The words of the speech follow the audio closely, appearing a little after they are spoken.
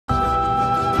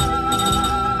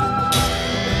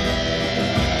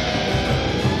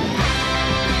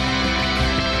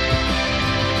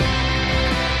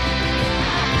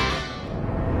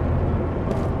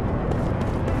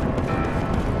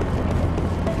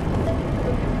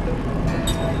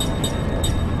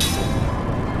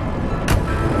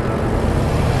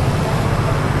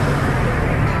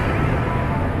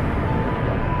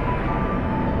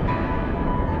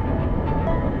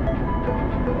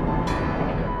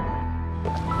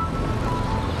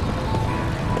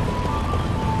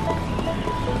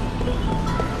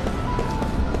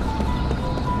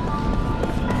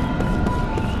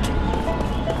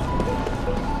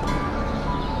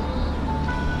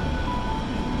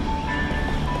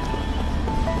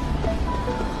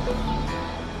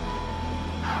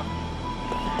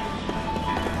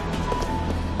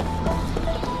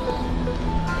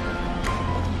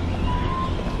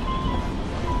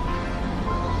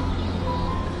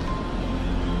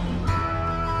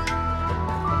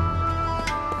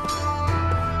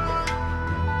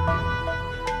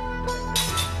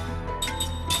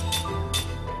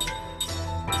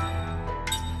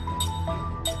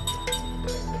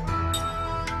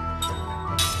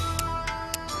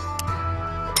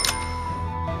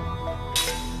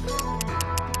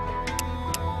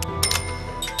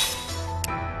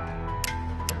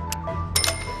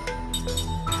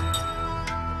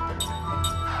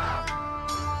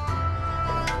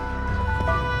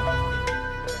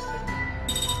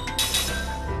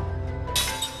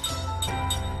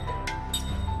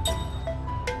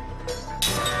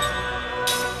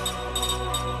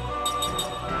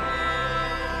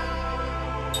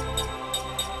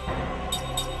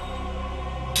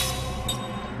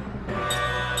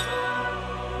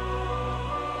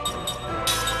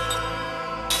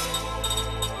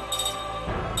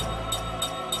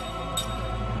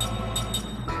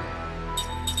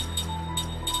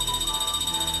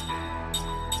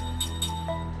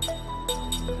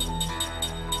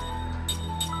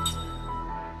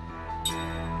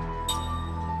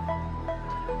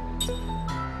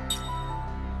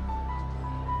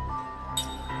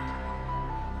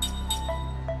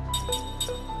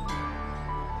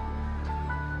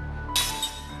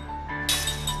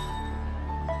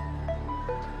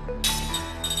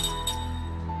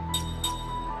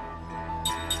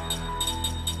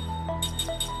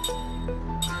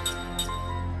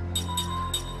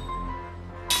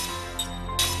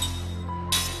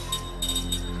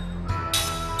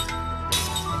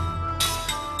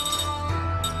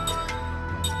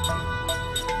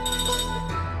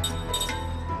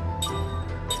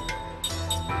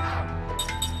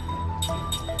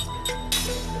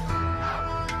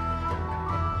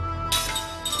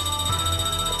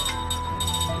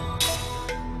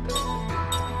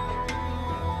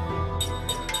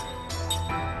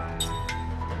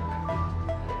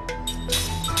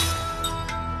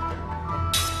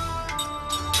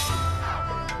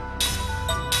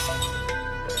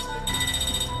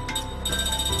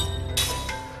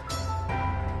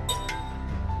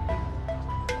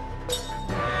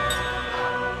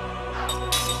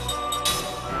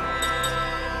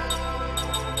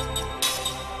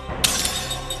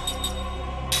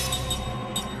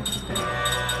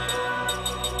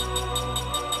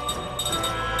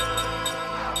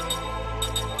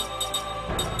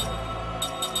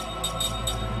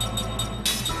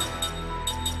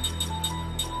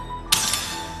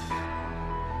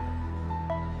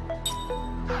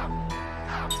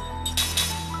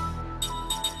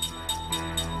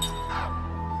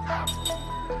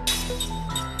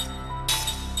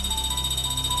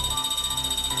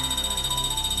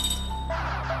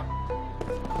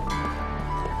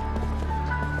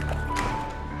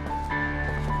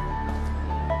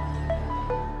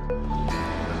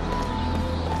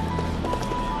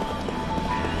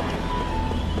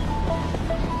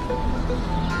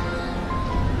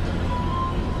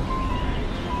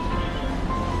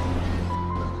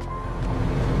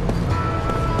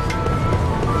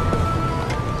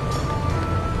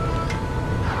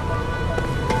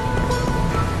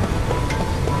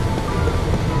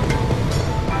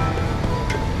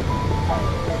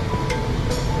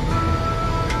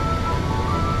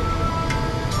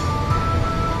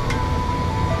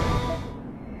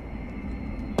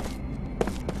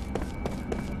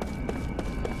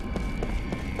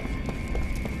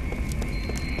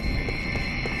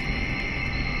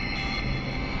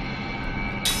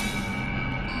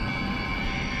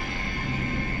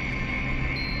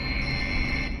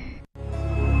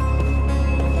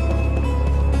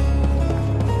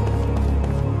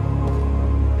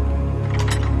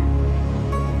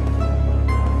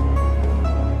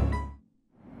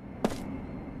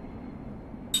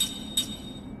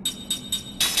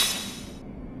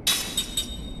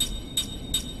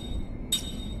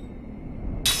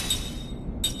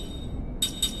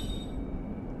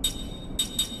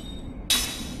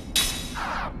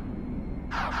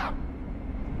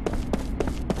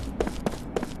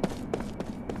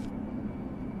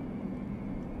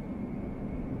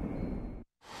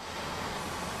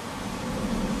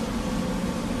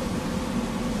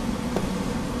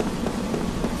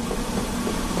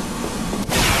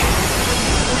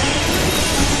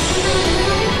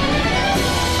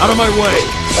Out of my way!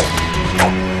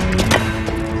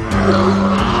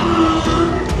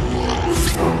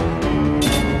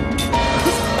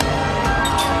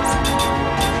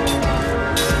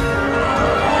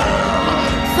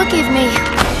 Forgive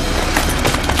me.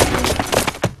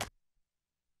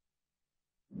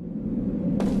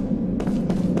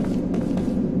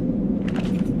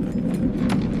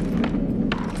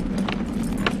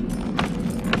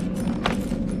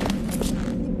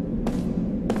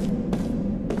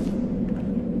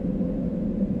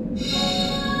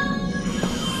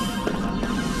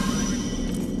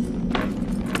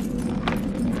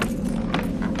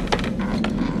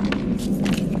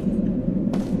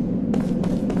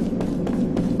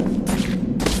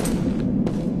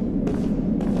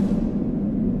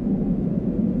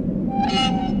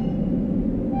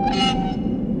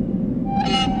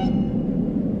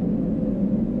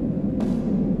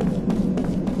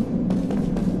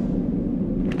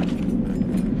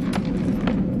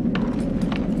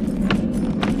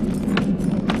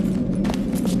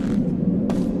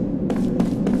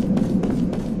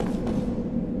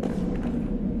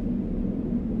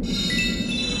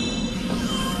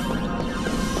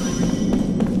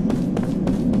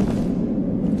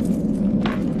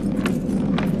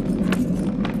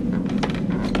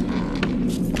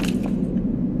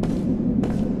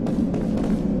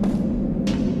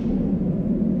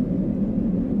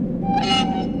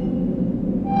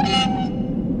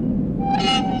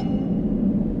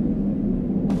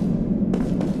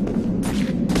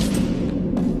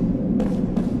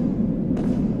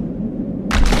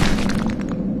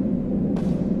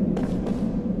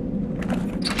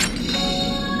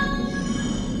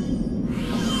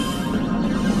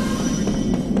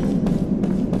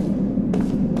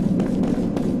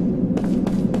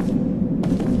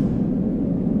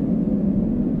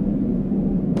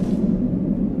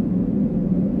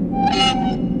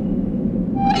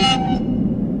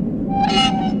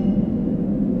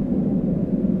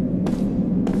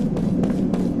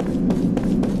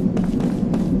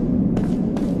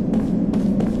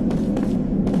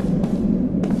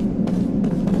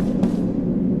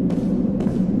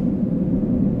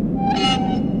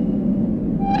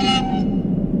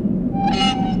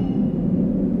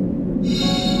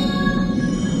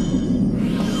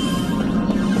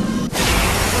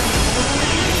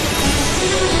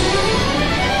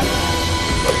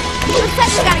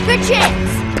 your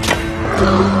chance!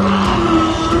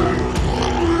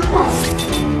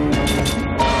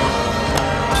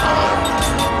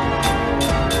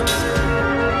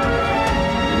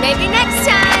 Maybe next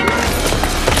time!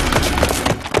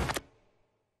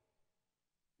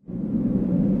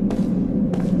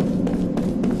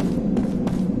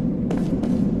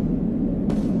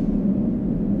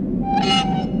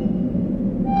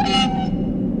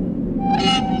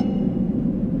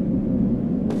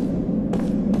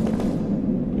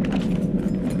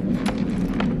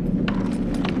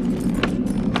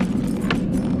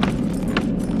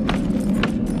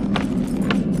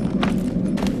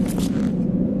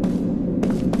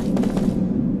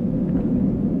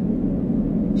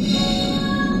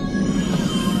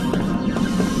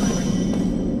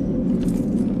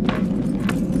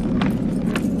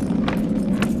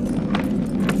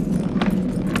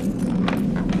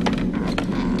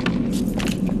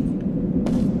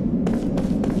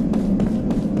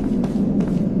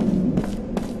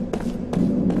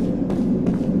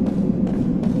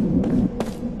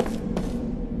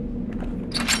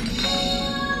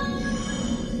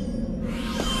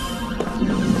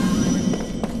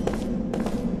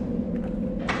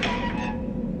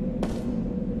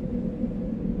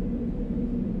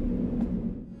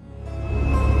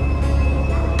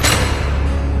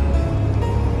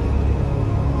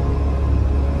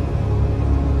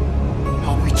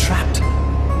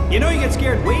 You know you get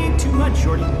scared way too much,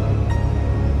 Shorty.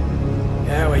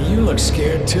 Yeah, well, you look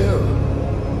scared too.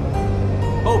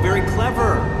 Oh, very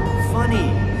clever. Funny.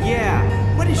 Yeah.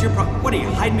 What is your What are you,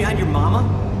 hiding behind your mama?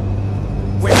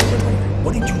 Wait.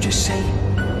 What did you just say?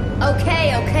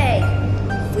 Okay.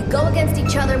 If we go against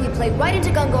each other, we play right into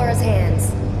Gungora's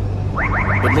hands.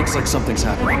 It looks like something's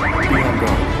happening. Be on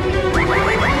guard.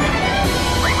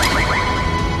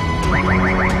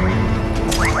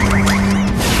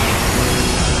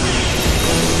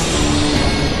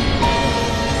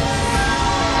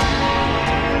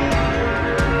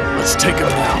 Let's take him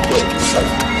now.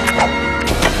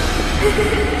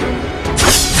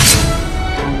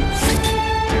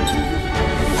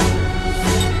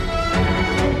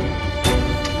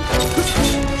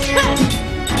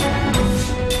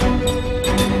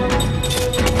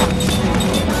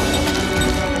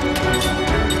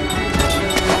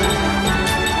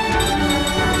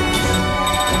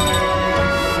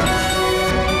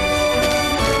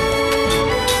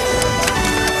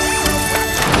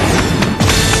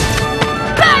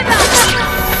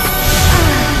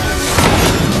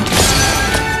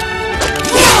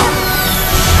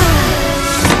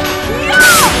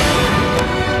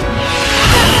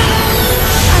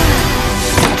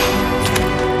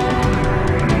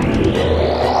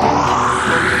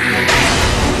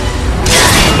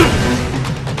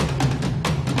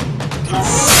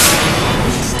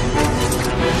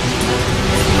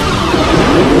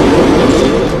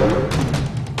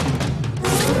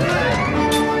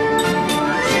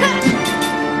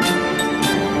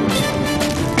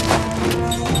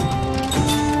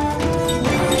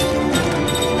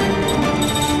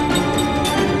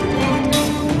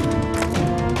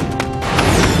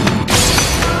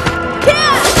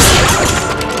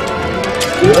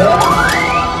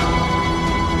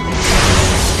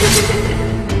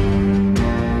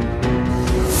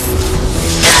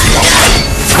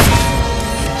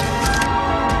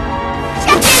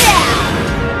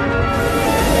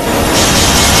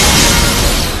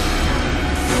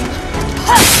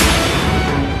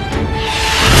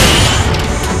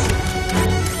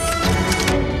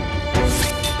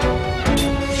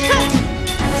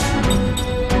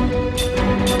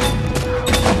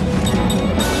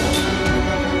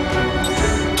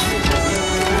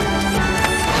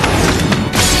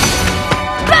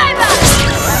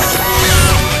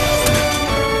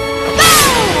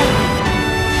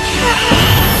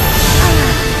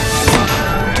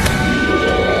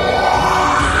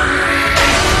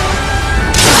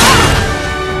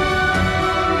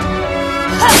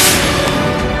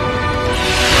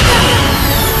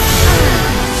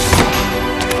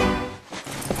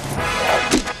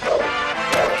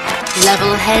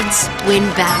 Level heads win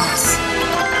battles.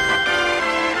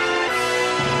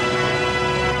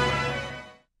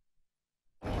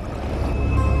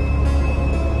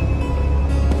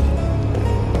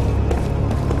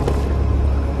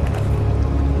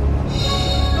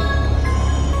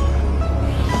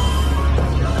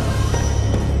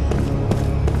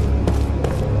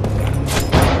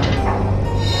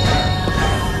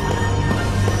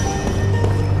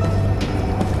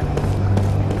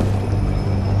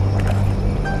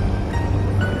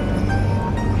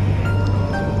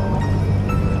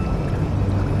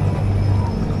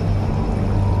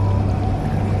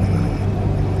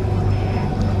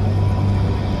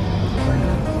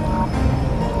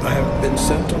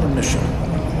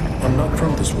 I'm not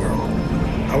from this world.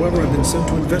 However, I've been sent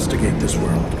to investigate this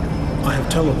world. I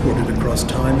have teleported across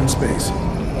time and space.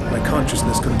 My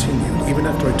consciousness continued even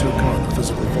after I took on a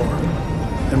physical form,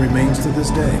 and remains to this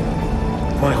day.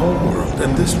 My home world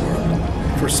and this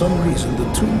world, for some reason the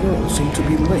two worlds seem to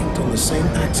be linked on the same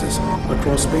axis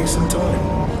across space and time.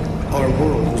 Our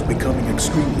world was becoming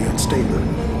extremely unstable.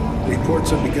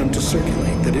 Reports have begun to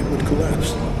circulate that it would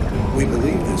collapse. We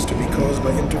believe this to be caused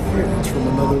by interference from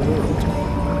another world.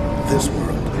 This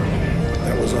world,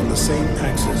 that was on the same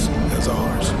axis as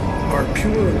ours. Our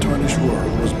pure and tarnished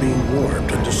world was being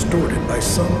warped and distorted by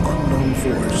some unknown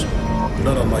force,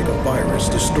 not unlike a virus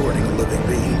distorting a living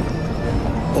being.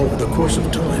 Over the course of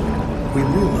time, we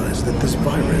realized that this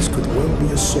virus could well be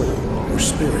a soul or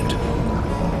spirit.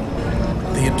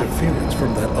 The interference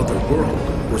from that other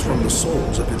world was from the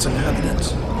souls of its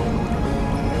inhabitants.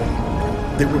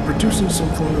 They were producing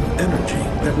some form of energy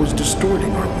that was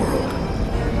distorting our world.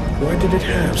 Why did it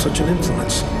have such an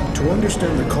influence? To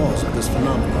understand the cause of this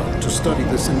phenomenon, to study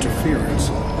this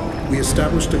interference, we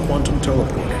established a quantum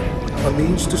teleporter, a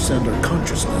means to send our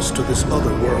consciousness to this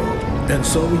other world. And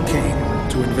so we came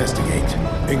to investigate.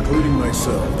 Including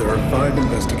myself, there are 5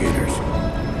 investigators.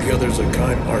 The others are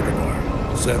Kaim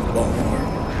Argonar, Zev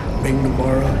Balmar, Ming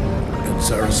Namara, and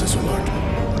Sarah Sisolart.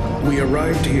 We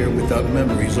arrived here without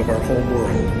memories of our home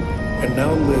world, and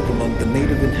now live among the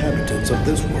native inhabitants of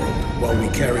this world while we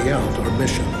carry out our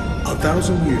mission.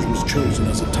 1,000 years was chosen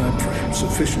as a time frame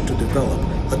sufficient to develop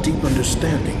a deep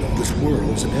understanding of this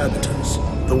world's inhabitants.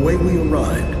 The way we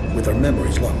arrived, with our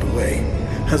memories locked away,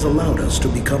 has allowed us to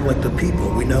become like the people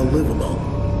we now live among.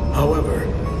 However,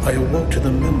 I awoke to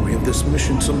the memory of this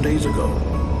mission some days ago.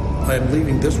 I am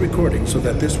leaving this recording so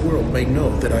that this world may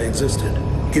know that I existed.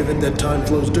 Given that time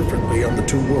flows differently on the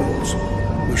two worlds,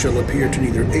 we shall appear to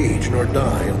neither age nor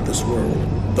die on this world.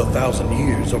 The 1,000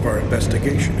 years of our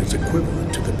investigation is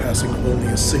equivalent to the passing of only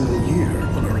a single year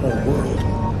on our home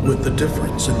world. With the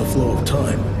difference in the flow of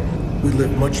time, we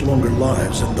live much longer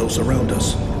lives than those around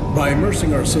us. By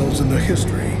immersing ourselves in the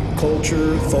history,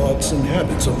 culture, thoughts, and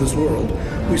habits of this world,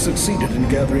 we succeeded in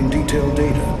gathering detailed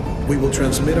data. We will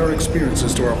transmit our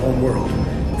experiences to our home world,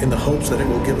 in the hopes that it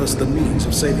will give us the means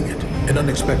of saving it. An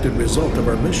unexpected result of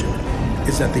our mission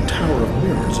is that the Tower of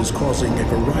Mirrors is causing a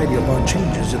variety of odd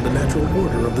changes in the natural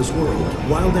order of this world.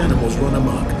 Wild animals run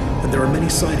amok, and there are many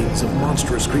sightings of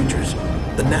monstrous creatures.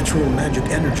 The natural magic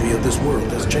energy of this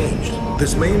world has changed.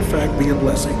 This may in fact be a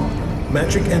blessing.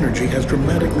 Magic energy has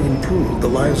dramatically improved the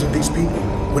lives of these people.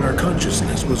 When our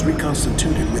consciousness was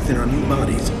reconstituted within our new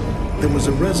bodies, there was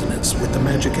a resonance with the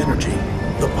magic energy.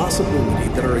 The possibility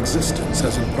that our existence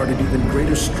has imparted even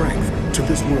greater strength to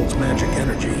this world's magic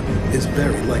energy is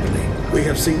very likely. We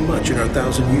have seen much in our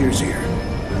 1,000 years here,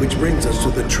 which brings us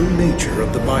to the true nature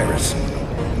of the virus.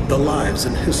 The lives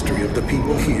and history of the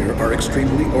people here are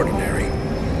extremely ordinary,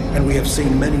 and we have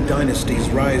seen many dynasties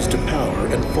rise to power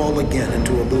and fall again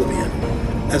into oblivion.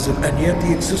 And yet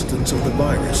the existence of the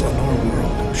virus on our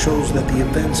world shows that the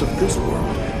events of this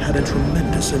world had a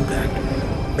tremendous impact,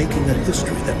 making a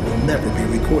history that will never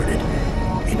be recorded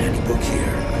in any book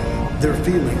here. Their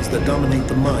feelings that dominate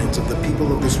the minds of the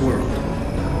people of this world,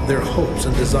 their hopes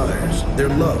and desires, their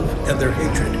love and their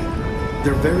hatred,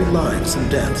 their very lives and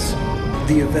deaths,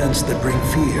 the events that bring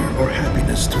fear or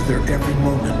happiness to their every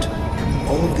moment,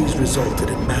 all of these resulted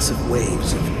in massive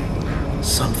waves of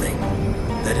something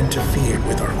that interfered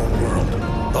with our whole world.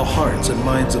 The hearts and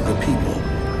minds of the people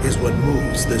is what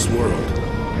moves this world.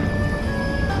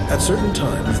 At certain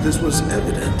times, this was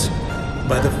evident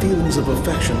by the feelings of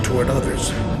affection toward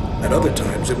others. At other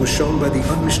times, it was shown by the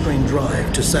unrestrained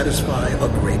drive to satisfy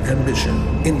a great ambition.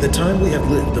 In the time we have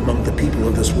lived among the people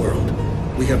of this world,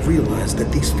 we have realized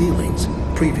that these feelings,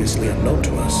 previously unknown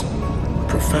to us,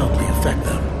 profoundly affect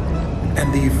them.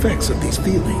 And the effects of these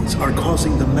feelings are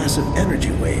causing the massive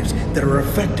energy waves that are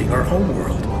affecting our home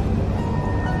world.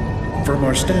 From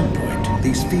our standpoint,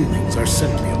 these feelings are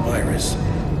simply a virus.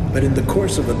 But in the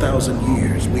course of 1,000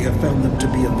 years, we have found them to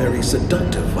be a very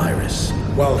seductive virus.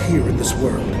 While here in this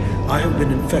world, I have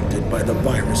been infected by the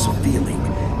virus of feeling,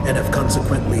 and have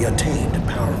consequently attained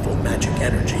powerful magic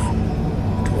energy.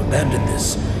 To abandon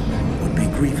this would be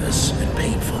grievous and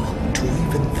painful. To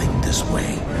even think this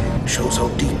way shows how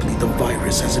deeply the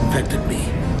virus has infected me.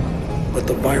 But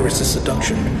the virus's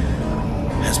seduction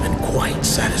has been quite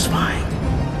satisfying,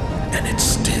 and it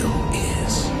still is.